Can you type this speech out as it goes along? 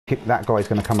that guy's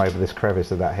going to come over this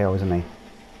crevice of that hill, isn't he?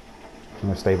 I'm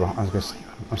going to stay behind.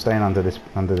 I'm staying under this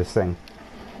thing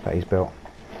that he's built.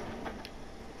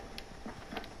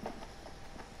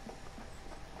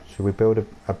 Should we build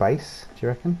a base? Do you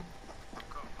reckon? I've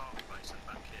got a part of the base at the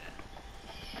back here.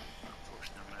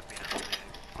 Unfortunately, I'm not being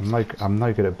able to. I'm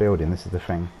no good at building. This is the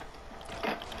thing.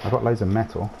 I've got loads of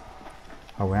metal.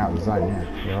 Oh, we're out of the zone.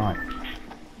 Yeah, you're right.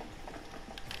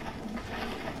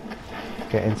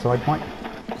 Get inside, Mike.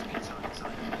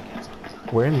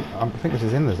 We're in. I think this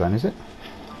is in the zone, is it?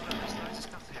 Oh, there's loads of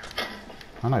stuff here.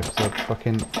 I know. So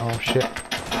fucking. Oh shit.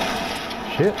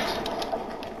 Shit.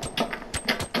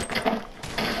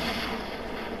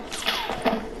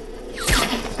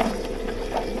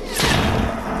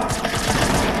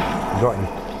 Got him.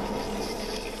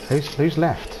 Who's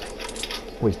left?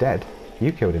 Oh, he's dead.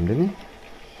 You killed him, didn't you?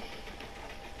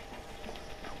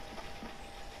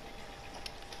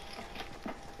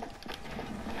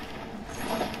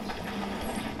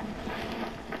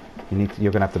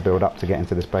 You're going to have to build up to get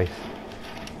into this base.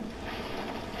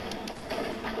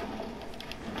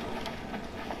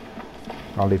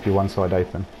 I'll leave you one side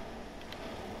open.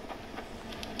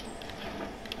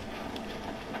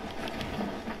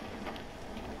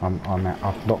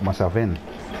 I've locked myself in.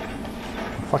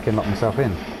 I fucking locked myself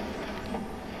in.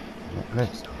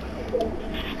 This.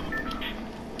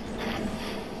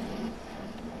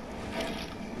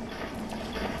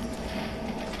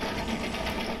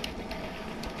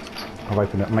 I've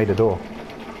opened it, made a door.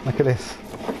 Look at this.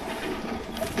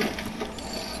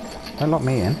 Don't lock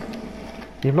me in.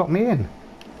 You've locked me in.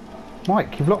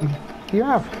 Mike, you've locked me. You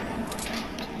have.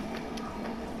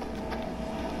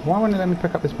 Why won't it let me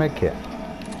pick up this med kit?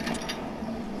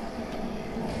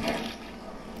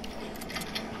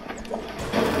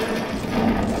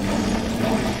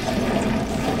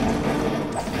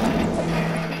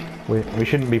 We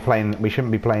shouldn't be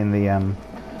playing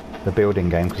the building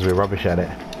game because we're rubbish at it.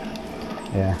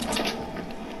 Yeah.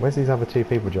 Where's these other two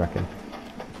people, do you reckon?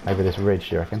 Over this ridge,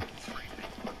 do you reckon?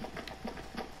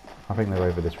 I think they're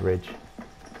over this ridge.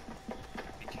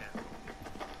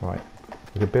 Right.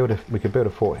 We could build a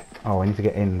fort. Oh, I need to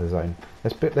get in the zone.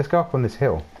 Let's go up on this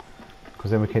hill,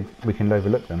 because then we can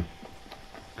overlook them.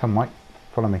 Come, Mike.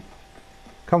 Follow me.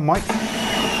 Come, Mike.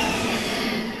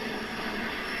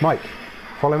 Mike,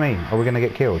 follow me. Or we're going to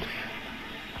get killed.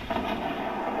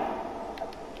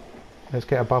 Let's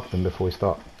get above them before we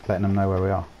start letting them know where we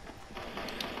are.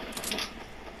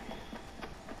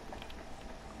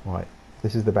 Right.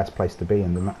 This is the best place to be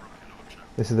in the map.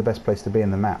 This is the best place to be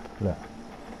in the map. Look.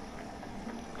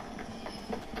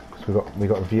 Because we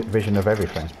got a vision of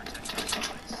everything.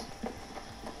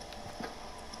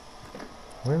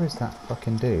 Where is that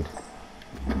fucking dude?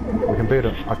 We can build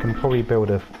I can probably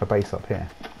build a base up here.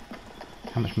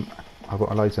 How much? I've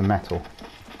got loads of metal.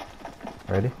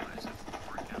 Ready?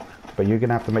 But you're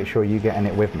gonna have to make sure you get in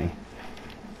it with me.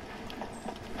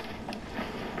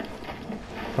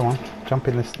 Come on, jump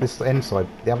in this end side,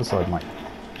 the other side, Mike.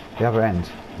 The other end.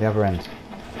 The other end.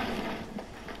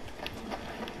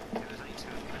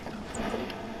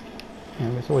 Yeah,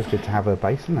 it's always good to have a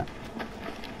base, isn't it?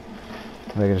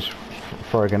 They're gonna just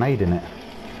throw a grenade in it.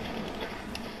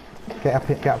 Get up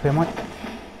here, Mike.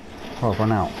 Oh, I've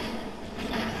run out.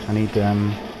 I need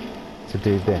to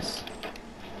do this.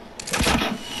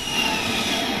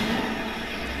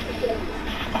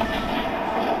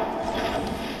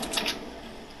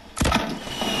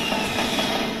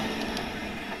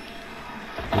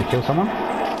 Did you kill someone?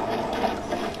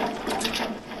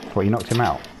 What, you knocked him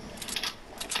out?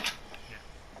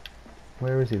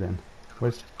 Where is he then?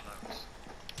 Where's...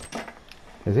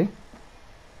 Is he?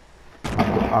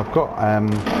 I've got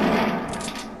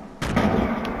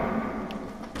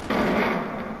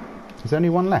There's only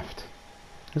one left.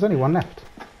 There's only one left.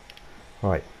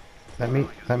 Right. Let me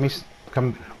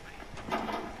come.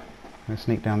 Let's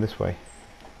sneak down this way.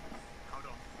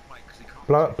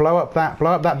 Blow up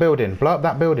that building. Blow up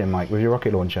that building, Mike, with your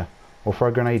rocket launcher, or throw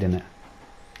a grenade in it.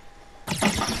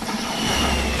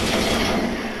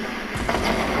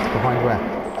 Behind where?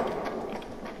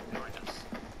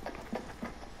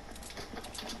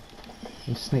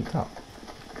 He sneaked up.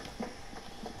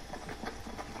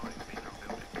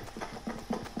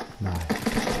 No.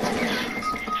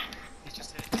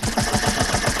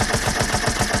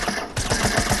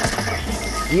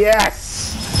 Yes!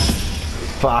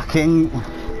 Fucking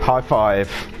high five.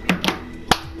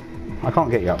 I can't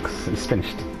get you up because it's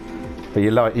finished. But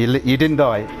you didn't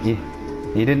die.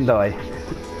 You didn't die.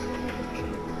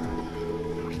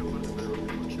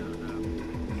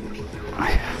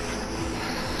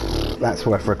 That's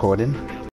worth recording.